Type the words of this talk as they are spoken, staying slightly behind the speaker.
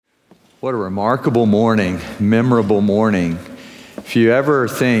What a remarkable morning, memorable morning. If you ever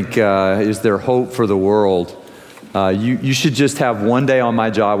think, is there hope for the world, you should just have one day on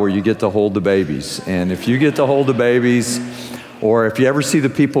my job where you get to hold the babies. And if you get to hold the babies, or if you ever see the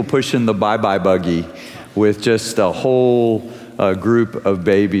people pushing the bye-bye buggy with just a whole group of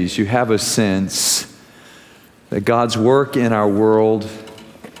babies, you have a sense that God's work in our world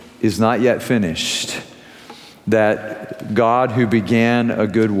is not yet finished. That God who began a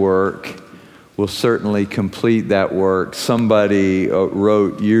good work will certainly complete that work. Somebody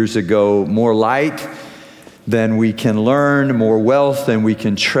wrote years ago, more light than we can learn, more wealth than we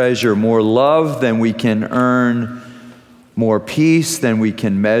can treasure, more love than we can earn, more peace than we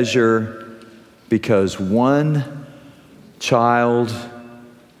can measure, because one child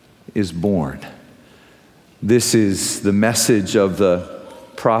is born. This is the message of the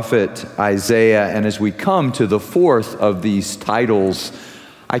prophet Isaiah, and as we come to the fourth of these titles,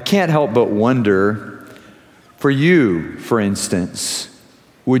 I can't help but wonder, for you, for instance,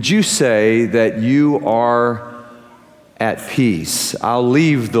 would you say that you are at peace? I'll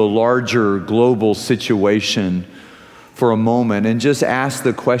leave the larger global situation for a moment and just ask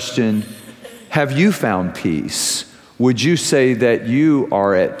the question, have you found peace? Would you say that you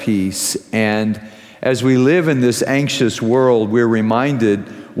are at peace? And as we live in this anxious world, we're reminded,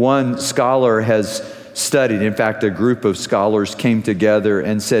 one scholar has studied, in fact, a group of scholars came together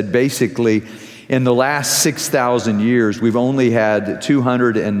and said, basically, in the last 6,000 years, we've only had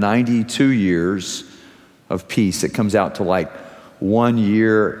 292 years of peace. It comes out to like 1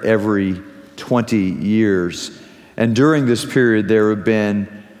 year every 20 years. And during this period, there have been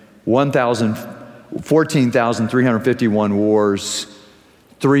 14,351 wars.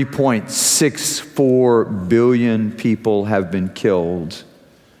 3.64 billion people have been killed.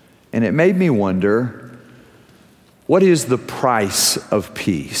 And it made me wonder, what is the price of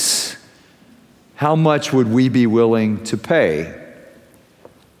peace? How much would we be willing to pay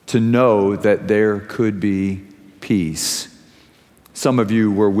to know that there could be peace? Some of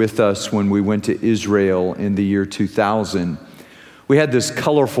you were with us when we went to Israel in the year 2000. We had this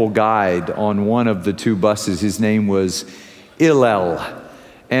colorful guide on one of the two buses. His name was Hillel.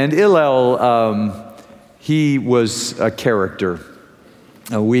 And Hillel, he was a character.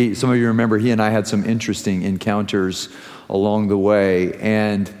 Some of you remember he and I had some interesting encounters along the way.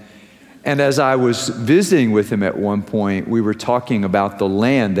 And as I was visiting with him at one point, we were talking about the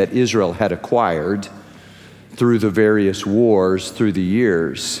land that Israel had acquired through the various wars through the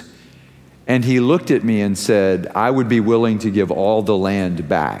years. And he looked at me and said, I would be willing to give all the land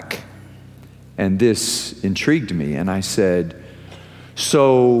back. And this intrigued me. And I said,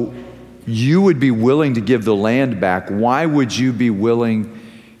 so you would be willing to give the land back. Why would you be willing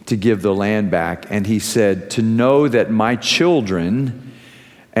to give the land back? And he said, to know that my children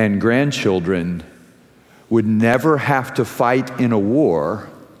and grandchildren would never have to fight in a war,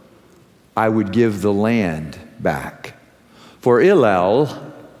 I would give the land back. For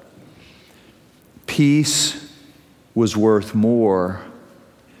Hillel, peace was worth more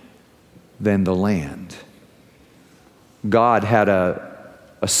than the land. God had a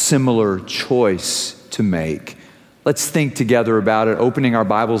similar choice to make. Let's think together about it, opening our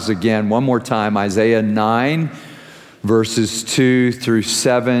Bibles again one more time, Isaiah 9, verses 2 through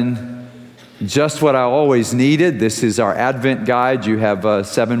 7. Just what I always needed. This is our Advent guide. You have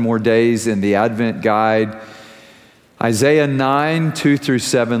 7 more days in the Advent guide. Isaiah 9, 2 through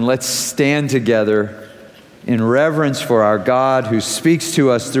 7. Let's stand together in reverence for our God who speaks to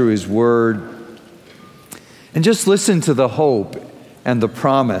us through His Word. And just listen to the hope and the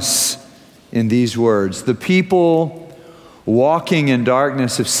promise in these words. The people walking in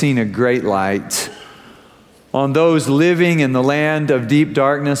darkness have seen a great light. On those living in the land of deep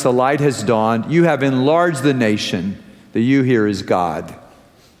darkness, a light has dawned. You have enlarged the nation. The you here is God.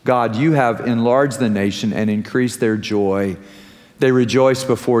 God, you have enlarged the nation and increased their joy. They rejoice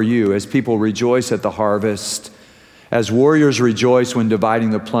before you as people rejoice at the harvest, as warriors rejoice when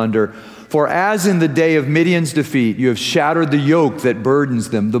dividing the plunder. For as in the day of Midian's defeat, you have shattered the yoke that burdens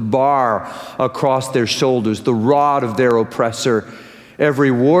them, the bar across their shoulders, the rod of their oppressor, every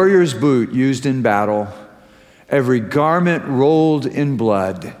warrior's boot used in battle, every garment rolled in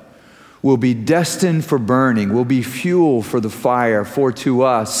blood will be destined for burning, will be fuel for the fire. For to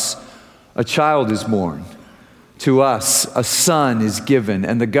us a child is born, to us a son is given,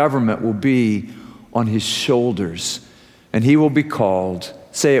 and the government will be on his shoulders, and he will be called,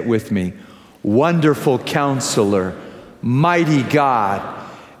 say it with me, Wonderful Counselor, Mighty God,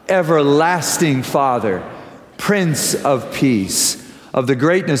 Everlasting Father, Prince of Peace. Of the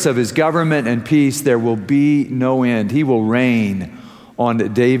greatness of his government and peace there will be no end. He will reign on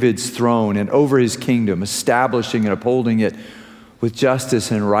David's throne and over his kingdom, establishing and upholding it with justice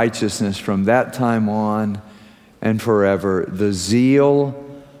and righteousness from that time on and forever. The zeal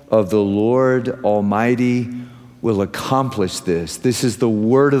of the Lord Almighty will accomplish this. This is the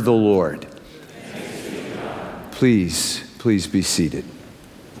word of the Lord. Please be seated.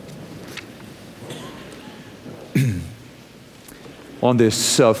 On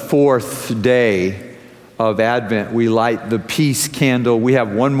this fourth day of Advent, we light the peace candle. We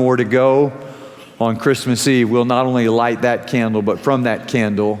have one more to go. On Christmas Eve, we'll not only light that candle, but from that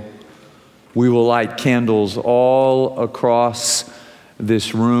candle, we will light candles all across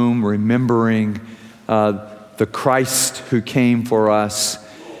this room, remembering the Christ who came for us.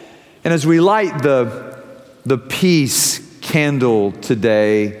 And as we light the peace candle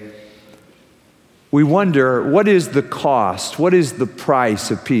today, we wonder, what is the cost? What is the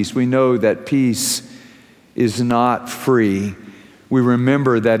price of peace? We know that peace is not free. We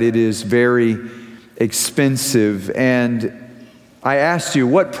remember that it is very expensive. And I asked you,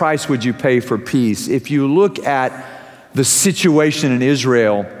 what price would you pay for peace? If you look at the situation in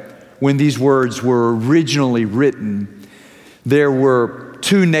Israel when these words were originally written, there were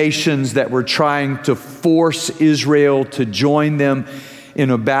two nations that were trying to force Israel to join them in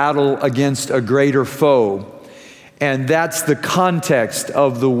a battle against a greater foe. And that's the context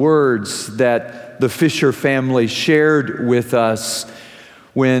of the words that the Fisher family shared with us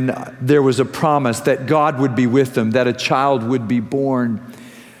when there was a promise that God would be with them, that a child would be born.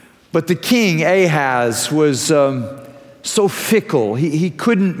 But the king, Ahaz, was so fickle. He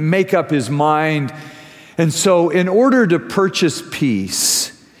couldn't make up his mind. And so in order to purchase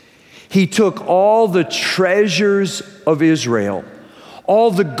peace, he took all the treasures of Israel, all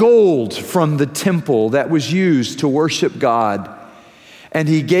the gold from the temple that was used to worship God, and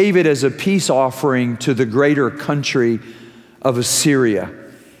he gave it as a peace offering to the greater country of Assyria.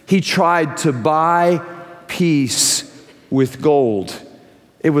 He tried to buy peace with gold.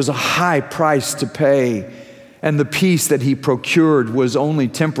 It was a high price to pay, and the peace that he procured was only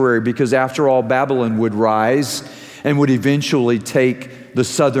temporary because, after all, Babylon would rise and would eventually take the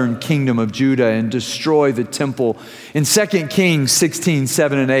southern kingdom of Judah and destroy the temple. In 2 Kings 16,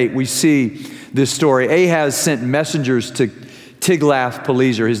 7 and 8, we see this story. Ahaz sent messengers to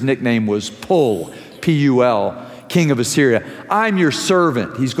Tiglath-Pileser. His nickname was Pul, P-U-L, king of Assyria. I'm your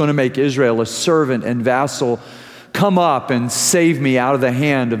servant. He's going to make Israel a servant and vassal. Come up and save me out of the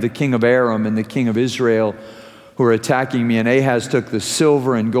hand of the king of Aram and the king of Israel who are attacking me. And Ahaz took the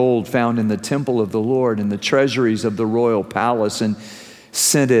silver and gold found in the temple of the Lord and the treasuries of the royal palace and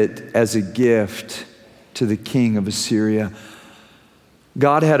sent it as a gift to the king of Assyria.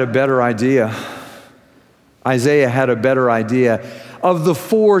 God had a better idea. Isaiah had a better idea. Of the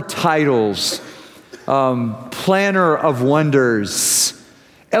four titles, Planner of Wonders,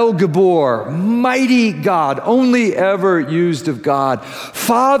 El Gabor, Mighty God, only ever used of God,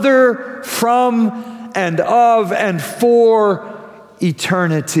 Father from and of and for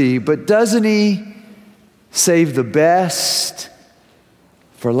eternity. But doesn't he save the best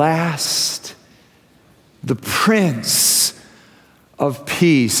for last? The Prince of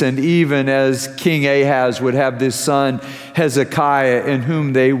Peace. And even as King Ahaz would have this son, Hezekiah, in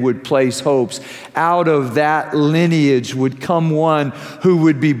whom they would place hopes, out of that lineage would come one who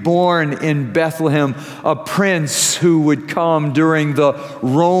would be born in Bethlehem, a prince who would come during the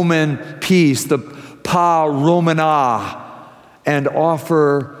Roman peace, the Pa Romana, and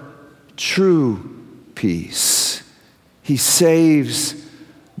offer true peace. He saves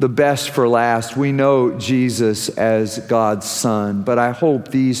the best for last. We know Jesus as God's Son, but I hope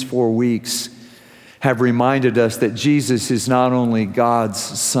these 4 weeks have reminded us that Jesus is not only God's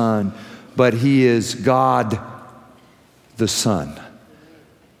Son, but he is God the Son.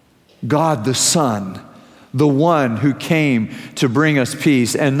 God the Son, the one who came to bring us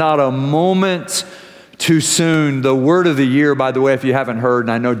peace, and not a moment too soon. The word of the year, by the way, if you haven't heard,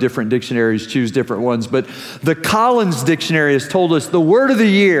 and I know different dictionaries choose different ones, but the Collins Dictionary has told us the word of the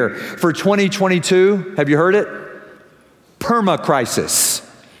year for 2022, have you heard it? Permacrisis.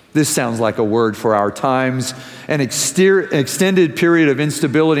 This sounds like a word for our times. An extended period of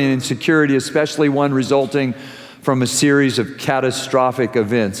instability and insecurity, especially one resulting from a series of catastrophic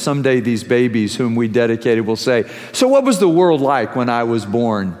events. Someday these babies whom we dedicated will say, "So what was the world like when I was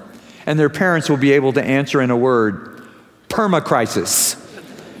born?" And their parents will be able to answer in a word: permacrisis.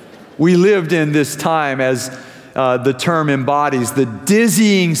 We lived in this time, as the term embodies, the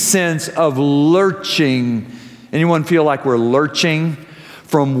dizzying sense of lurching. Anyone feel like we're lurching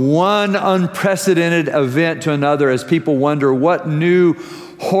from one unprecedented event to another as people wonder what new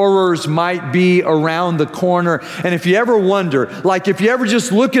horrors might be around the corner. And if you ever wonder, like if you ever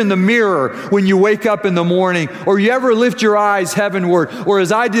just look in the mirror when you wake up in the morning, or you ever lift your eyes heavenward, or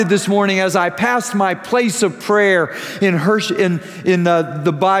as I did this morning as I passed my place of prayer in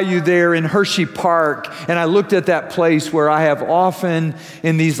the bayou there in Hershey Park, and I looked at that place where I have often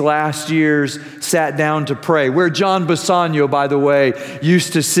in these last years sat down to pray, where John Bassanio, by the way,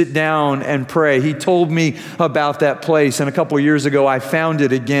 used to sit down and pray. He told me about that place, and a couple of years ago I found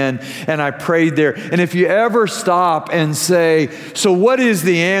it again, and I prayed there. And if you ever stop and say, so what is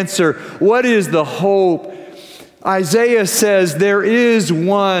the answer? What is the hope? Isaiah says there is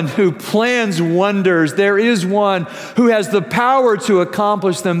one who plans wonders. There is one who has the power to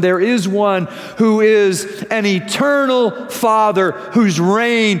accomplish them. There is one who is an eternal Father whose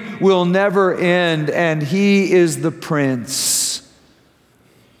reign will never end. And he is the Prince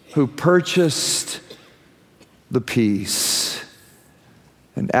who purchased the peace.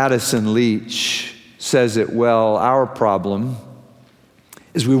 And Addison Leach says it well. Our problem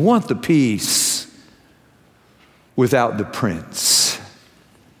is we want the peace without the Prince.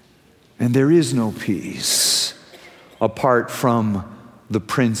 And there is no peace apart from the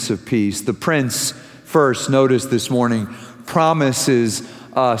Prince of Peace. The Prince, first, notice this morning, promises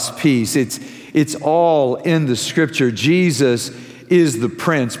us peace. It's all in the Scripture. Jesus is the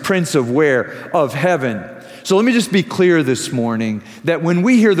Prince. Prince of where? Of heaven. So let me just be clear this morning that when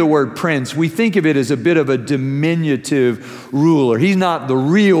we hear the word prince, we think of it as a bit of a diminutive ruler. He's not the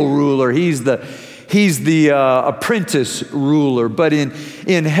real ruler. He's the apprentice ruler. But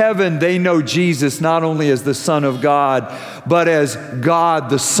in heaven, they know Jesus not only as the Son of God, but as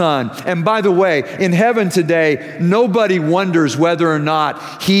God the Son. And by the way, in heaven today, nobody wonders whether or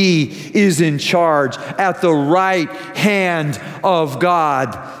not He is in charge. At the right hand of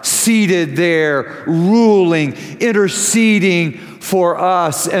God, seated there, ruling, interceding for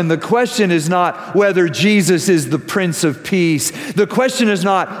us. And the question is not whether Jesus is the Prince of Peace. The question is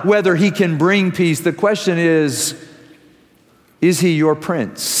not whether He can bring peace. The question is He your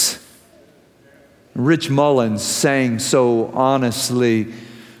Prince? Rich Mullins sang so honestly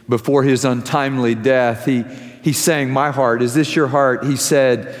before his untimely death. He sang, "My heart, is this your heart?" He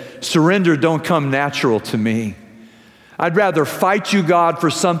said, "Surrender don't come natural to me. I'd rather fight you, God, for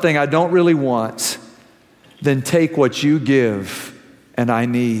something I don't really want than take what you give and I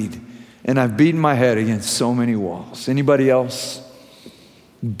need." And I've beaten my head against so many walls. Anybody else?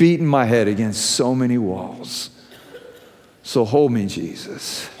 Beaten my head against so many walls. So hold me,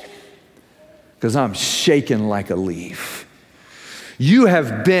 Jesus, because I'm shaking like a leaf. You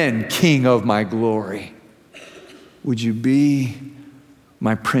have been King of my glory. Would you be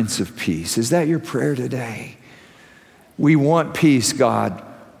my Prince of Peace? Is that your prayer today? We want peace, God,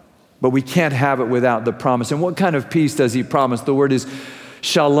 but we can't have it without the promise. And what kind of peace does He promise? The word is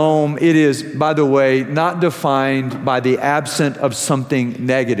shalom. It is, by the way, not defined by the absence of something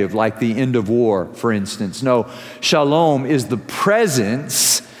negative, like the end of war, for instance. No, shalom is the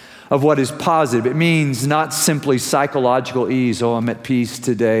presence of what is positive. It means not simply psychological ease. Oh, I'm at peace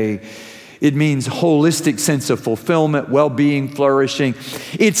today. It means holistic sense of fulfillment, well-being, flourishing.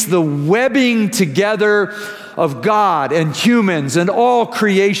 It's the webbing together of God and humans and all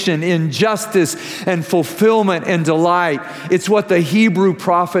creation in justice and fulfillment and delight. It's what the Hebrew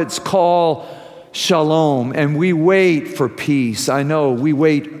prophets call shalom. And we wait for peace. I know we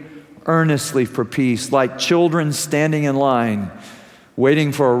wait earnestly for peace, like children standing in line,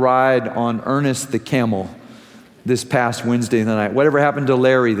 waiting for a ride on Ernest the camel this past Wednesday night. Whatever happened to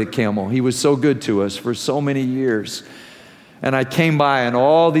Larry the camel? He was so good to us for so many years. And I came by and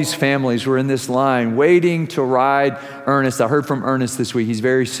all these families were in this line waiting to ride Ernest. I heard from Ernest this week. He's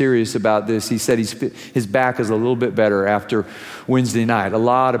very serious about this. He said his back is a little bit better after Wednesday night. A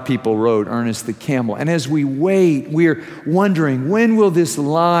lot of people rode Ernest the camel. And as we wait, we're wondering, when will this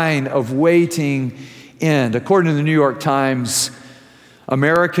line of waiting end? According to the New York Times,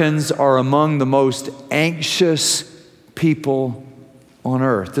 Americans are among the most anxious people on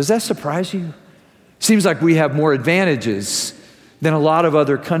earth. Does that surprise you? Seems like we have more advantages than a lot of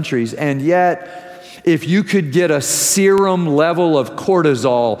other countries. And yet, if you could get a serum level of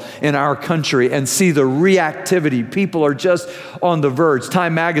cortisol in our country and see the reactivity, people are just on the verge.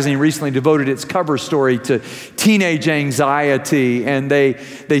 Time magazine recently devoted its cover story to teenage anxiety, and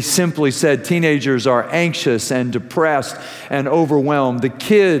they simply said teenagers are anxious and depressed and overwhelmed. The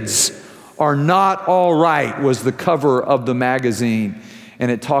kids are not all right was the cover of the magazine. And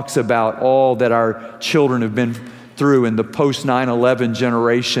it talks about all that our children have been through in the post-9/11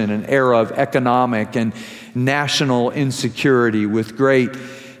 generation, an era of economic and national insecurity with great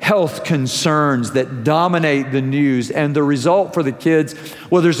health concerns that dominate the news. And the result for the kids,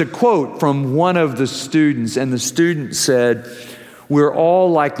 well, there's a quote from one of the students, and the student said, "We're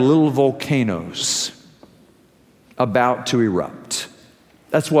all like little volcanoes about to erupt."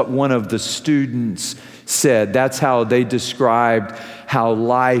 That's what one of the students said. That's how they described how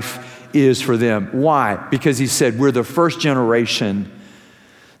life is for them. Why? Because he said, we're the first generation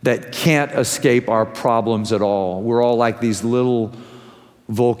that can't escape our problems at all. We're all like these little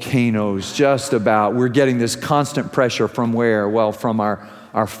volcanoes, just about. We're getting this constant pressure from where? Well, from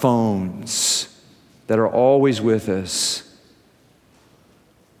our phones that are always with us,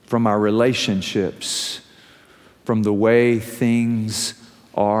 from our relationships, from the way things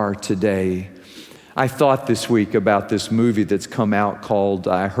are today. I thought this week about this movie that's come out called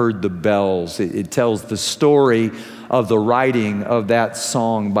I Heard the Bells. It tells the story of the writing of that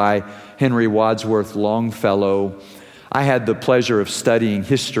song by Henry Wadsworth Longfellow. I had the pleasure of studying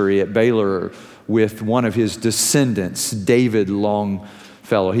history at Baylor with one of his descendants, David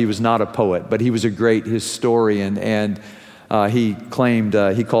Longfellow. He was not a poet, but he was a great historian, and he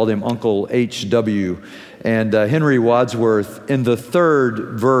called him Uncle H.W. And Henry Wadsworth, in the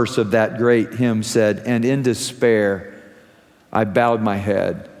third verse of that great hymn, said, "And in despair, I bowed my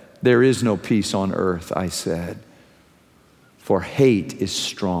head. There is no peace on earth, I said. For hate is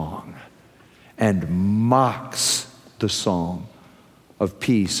strong and mocks the song of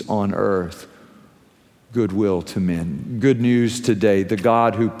peace on earth, goodwill to men." Good news today. The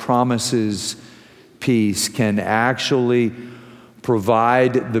God who promises peace can actually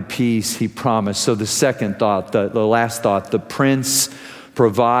provide the peace he promised. So the second thought, the last thought, the Prince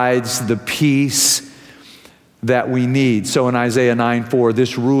provides the peace that we need. So in Isaiah 9:4,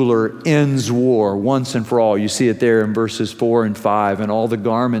 this ruler ends war once and for all. You see it there in verses 4 and 5. And all the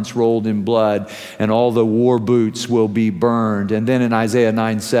garments rolled in blood, and all the war boots will be burned. And then in Isaiah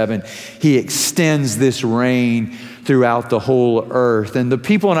 9:7, he extends this reign throughout the whole earth. And the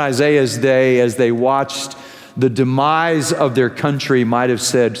people in Isaiah's day, as they watched the demise of their country, might have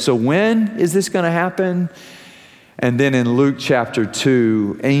said, so when is this going to happen? And then in Luke chapter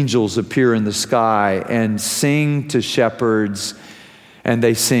 2, angels appear in the sky and sing to shepherds, and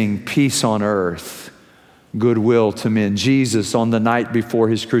they sing peace on earth, goodwill to men. Jesus, on the night before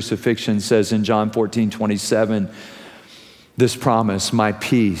his crucifixion, says in John 14:27, this promise, my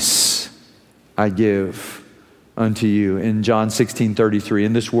peace I give unto you. In John 16:33,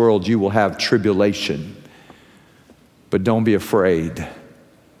 in this world you will have tribulation, but don't be afraid.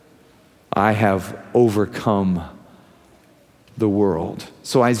 I have overcome the world.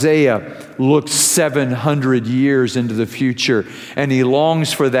 So Isaiah looks 700 years into the future, and he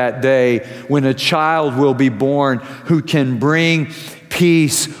longs for that day when a child will be born who can bring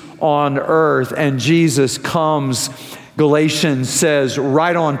peace on earth. And Jesus comes, Galatians says,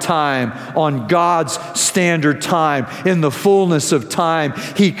 right on time, on God's standard time, in the fullness of time.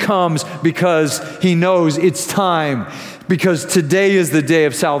 He comes because he knows it's time. Because today is the day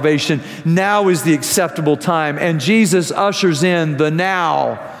of salvation. Now is the acceptable time. And Jesus ushers in the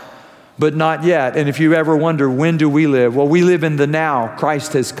now, but not yet. And if you ever wonder, when do we live? Well, we live in the now.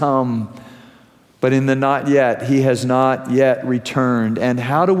 Christ has come. But in the not yet, he has not yet returned. And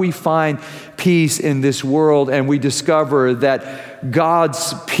how do we find peace in this world? And we discover that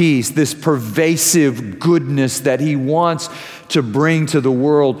God's peace, this pervasive goodness that he wants to bring to the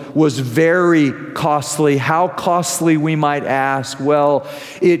world, was very costly. How costly, we might ask? Well,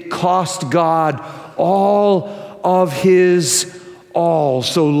 it cost God all of his all.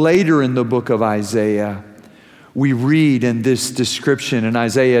 So later in the book of Isaiah, we read in this description in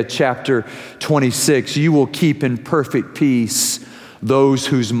Isaiah chapter 26, you will keep in perfect peace those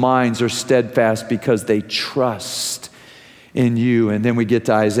whose minds are steadfast because they trust in you. And then we get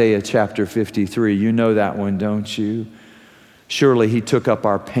to Isaiah chapter 53. You know that one, don't you? Surely he took up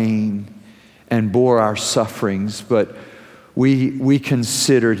our pain and bore our sufferings, but we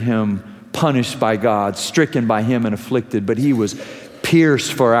considered him punished by God, stricken by him and afflicted, but he was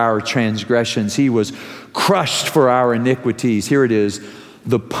pierced for our transgressions. He was crushed for our iniquities. Here it is.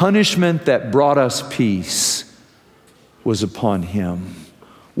 The punishment that brought us peace was upon him.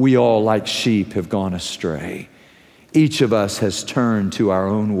 We all, like sheep, have gone astray. Each of us has turned to our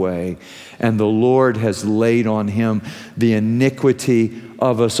own way, and the Lord has laid on him the iniquity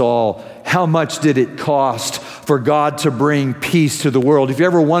of us all. How much did it cost for God to bring peace to the world? If you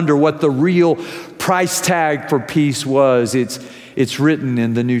ever wonder what the real price tag for peace was, it's written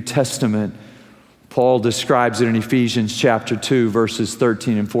in the New Testament. Paul describes it in Ephesians chapter 2, verses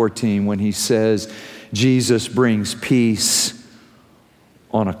 13 and 14, when he says, Jesus brings peace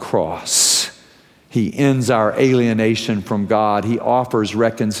on a cross. He ends our alienation from God. He offers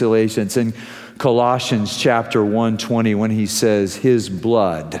reconciliation. It's in Colossians chapter 1:20 when he says, his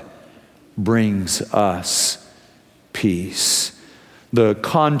blood brings us peace. The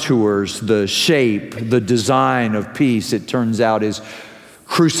contours, the shape, the design of peace, it turns out, is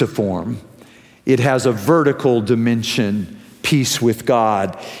cruciform. It has a vertical dimension, peace with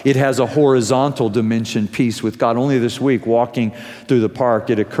God. It has a horizontal dimension, peace with God. Only this week, walking through the park,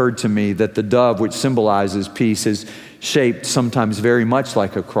 it occurred to me that the dove, which symbolizes peace, is shaped sometimes very much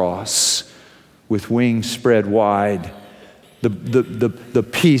like a cross, with wings spread wide. The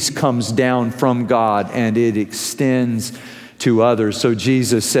peace comes down from God and it extends to others. So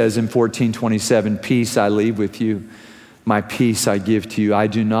Jesus says in 14:27, peace I leave with you, my peace I give to you. I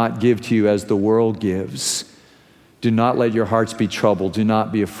do not give to you as the world gives. Do not let your hearts be troubled. Do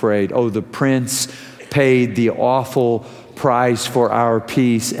not be afraid. Oh, the Prince paid the awful price for our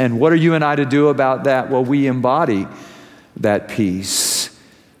peace. And what are you and I to do about that? Well, we embody that peace.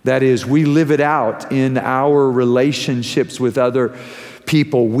 That is, we live it out in our relationships with other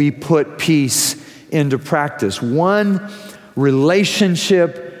people. We put peace into practice. One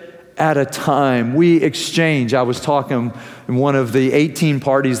relationship at a time. We exchange. I was talking in one of the 18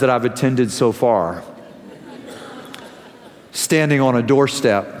 parties that I've attended so far, standing on a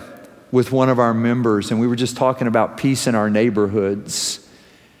doorstep with one of our members, and we were just talking about peace in our neighborhoods.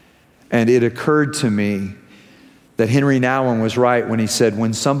 And it occurred to me that Henry Nouwen was right when he said,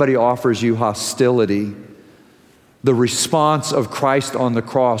 when somebody offers you hostility, the response of Christ on the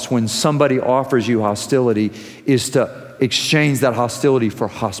cross, when somebody offers you hostility, is to exchange that hostility for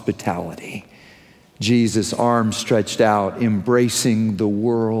hospitality. Jesus, arms stretched out, embracing the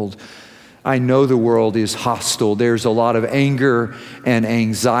world. I know the world is hostile. There's a lot of anger and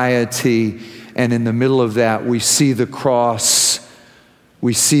anxiety. And in the middle of that, we see the cross.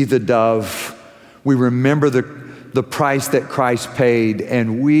 We see the dove. We remember the price that Christ paid.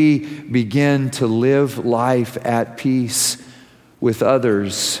 And we begin to live life at peace with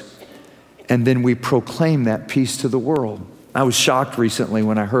others. And then we proclaim that peace to the world. I was shocked recently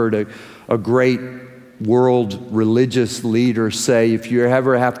when I heard a great world religious leader say, if you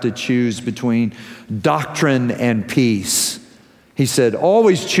ever have to choose between doctrine and peace, he said,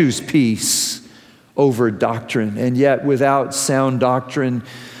 always choose peace over doctrine. And yet without sound doctrine,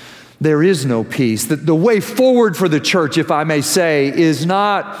 there is no peace. The way forward for the church, if I may say, is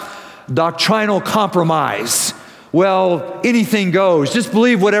not doctrinal compromise. Well, anything goes. Just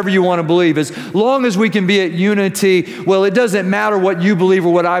believe whatever you want to believe. As long as we can be at unity, well, it doesn't matter what you believe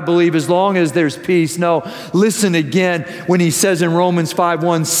or what I believe as long as there's peace. No, listen again when he says in Romans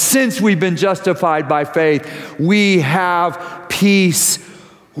 5:1, since we've been justified by faith, we have peace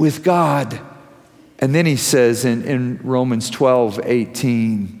with God. And then he says in Romans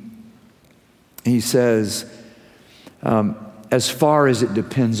 12:18, he says, as far as it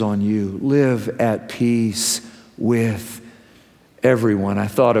depends on you, live at peace with everyone. I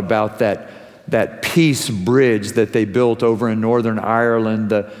thought about that peace bridge that they built over in Northern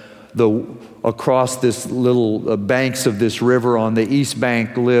Ireland, across this little banks of this river. On the east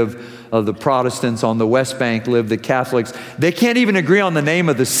bank live the Protestants, on the west bank live the Catholics. They can't even agree on the name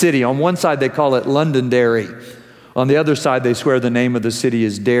of the city. On one side they call it Londonderry. On the other side, they swear the name of the city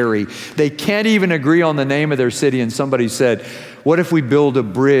is Derry. They can't even agree on the name of their city. And somebody said, what if we build a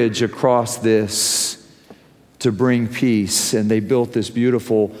bridge across this to bring peace? And they built this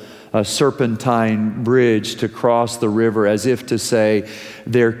beautiful serpentine bridge to cross the river, as if to say,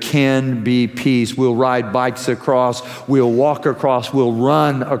 there can be peace. We'll ride bikes across, we'll walk across, we'll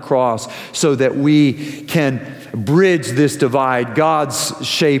run across, so that we can bridge this divide. God's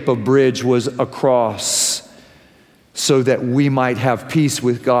shape of bridge was a cross, so that we might have peace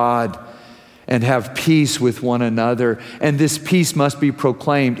with God and have peace with one another. And this peace must be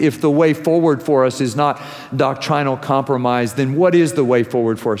proclaimed. If the way forward for us is not doctrinal compromise, then what is the way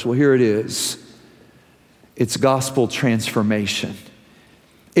forward for us? Well, here it is. It's gospel transformation.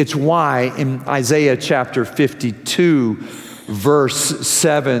 It's why in Isaiah chapter 52, verse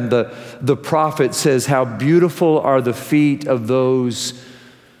 7, the prophet says, how beautiful are the feet of those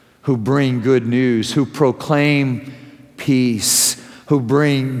who bring good news, who proclaim peace, who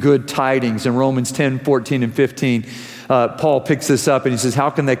bring good tidings. In Romans 10, 14, and 15, Paul picks this up and he says, how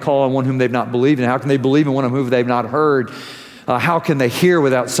can they call on one whom they've not believed? And how can they believe in one of whom they've not heard? How can they hear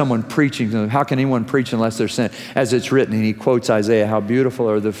without someone preaching to them? How can anyone preach unless they're sent? As it's written, and he quotes Isaiah, how beautiful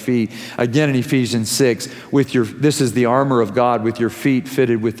are the feet. Again in Ephesians 6, this is the armor of God, with your feet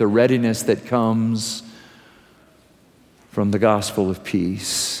fitted with the readiness that comes from the gospel of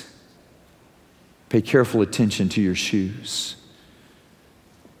peace. Pay careful attention to your shoes.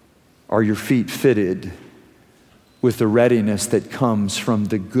 Are your feet fitted with the readiness that comes from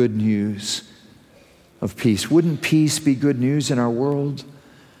the good news of peace? Wouldn't peace be good news in our world?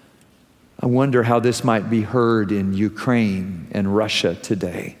 I wonder how this might be heard in Ukraine and Russia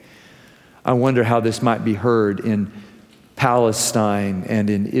today. I wonder how this might be heard in Palestine and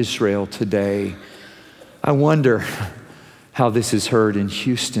in Israel today. I wonder how this is heard in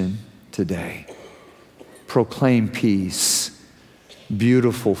Houston today. Proclaim peace,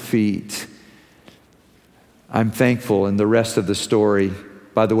 beautiful feet. I'm thankful in the rest of the story.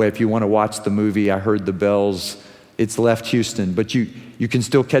 By the way, if you want to watch the movie, I Heard the Bells, it's left Houston, but you can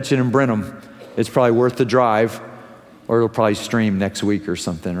still catch it in Brenham. It's probably worth the drive, or it'll probably stream next week or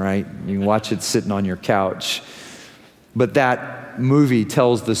something, right? You can watch it sitting on your couch. But that movie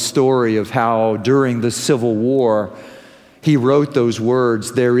tells the story of how during the Civil War, he wrote those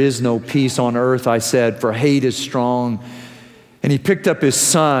words, "There is no peace on earth," I said, "for hate is strong." And he picked up his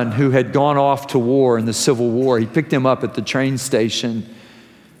son who had gone off to war in the Civil War. He picked him up at the train station.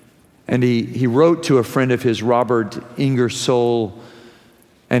 And he wrote to a friend of his, Robert Ingersoll,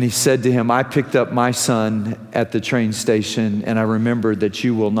 and he said to him, "I picked up my son at the train station, and I remembered that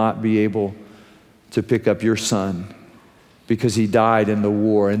you will not be able to pick up your son because he died in the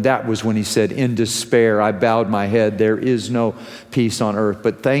war." And that was when he said, "In despair, I bowed my head. There is no peace on earth."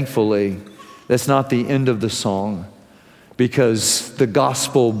 But thankfully, that's not the end of the song, because the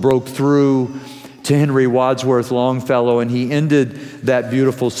gospel broke through to Henry Wadsworth Longfellow, and he ended that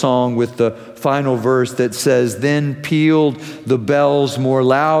beautiful song with the final verse that says, "Then pealed the bells more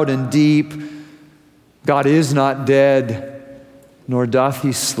loud and deep. God is not dead, nor doth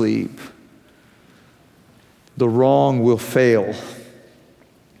he sleep. The wrong will fail,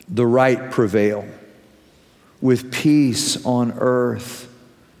 the right prevail. With peace on earth,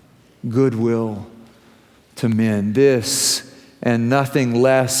 goodwill to men." This and nothing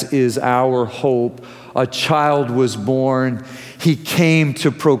less is our hope. A child was born. He came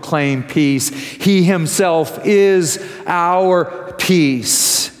to proclaim peace. He himself is our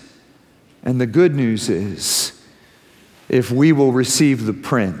peace. And the good news is, if we will receive the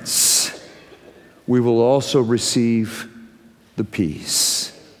Prince, we will also receive the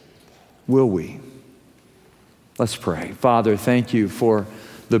peace. Will we? Let's pray. Father, thank you for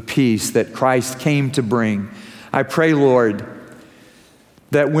the peace that Christ came to bring. I pray, Lord,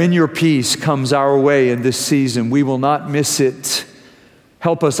 that when your peace comes our way in this season, we will not miss it.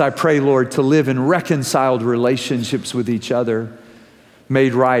 Help us, I pray, Lord, to live in reconciled relationships with each other,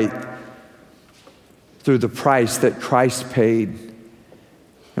 made right through the price that Christ paid.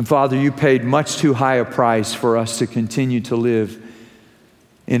 And Father, you paid much too high a price for us to continue to live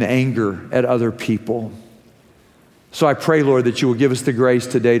in anger at other people. So I pray, Lord, that you will give us the grace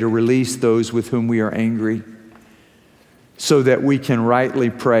today to release those with whom we are angry, so that we can rightly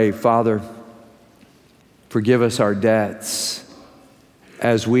pray, "Father, forgive us our debts,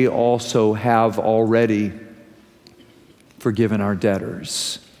 as we also have already forgiven our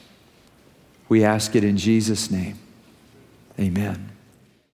debtors." We ask it in Jesus' name. Amen.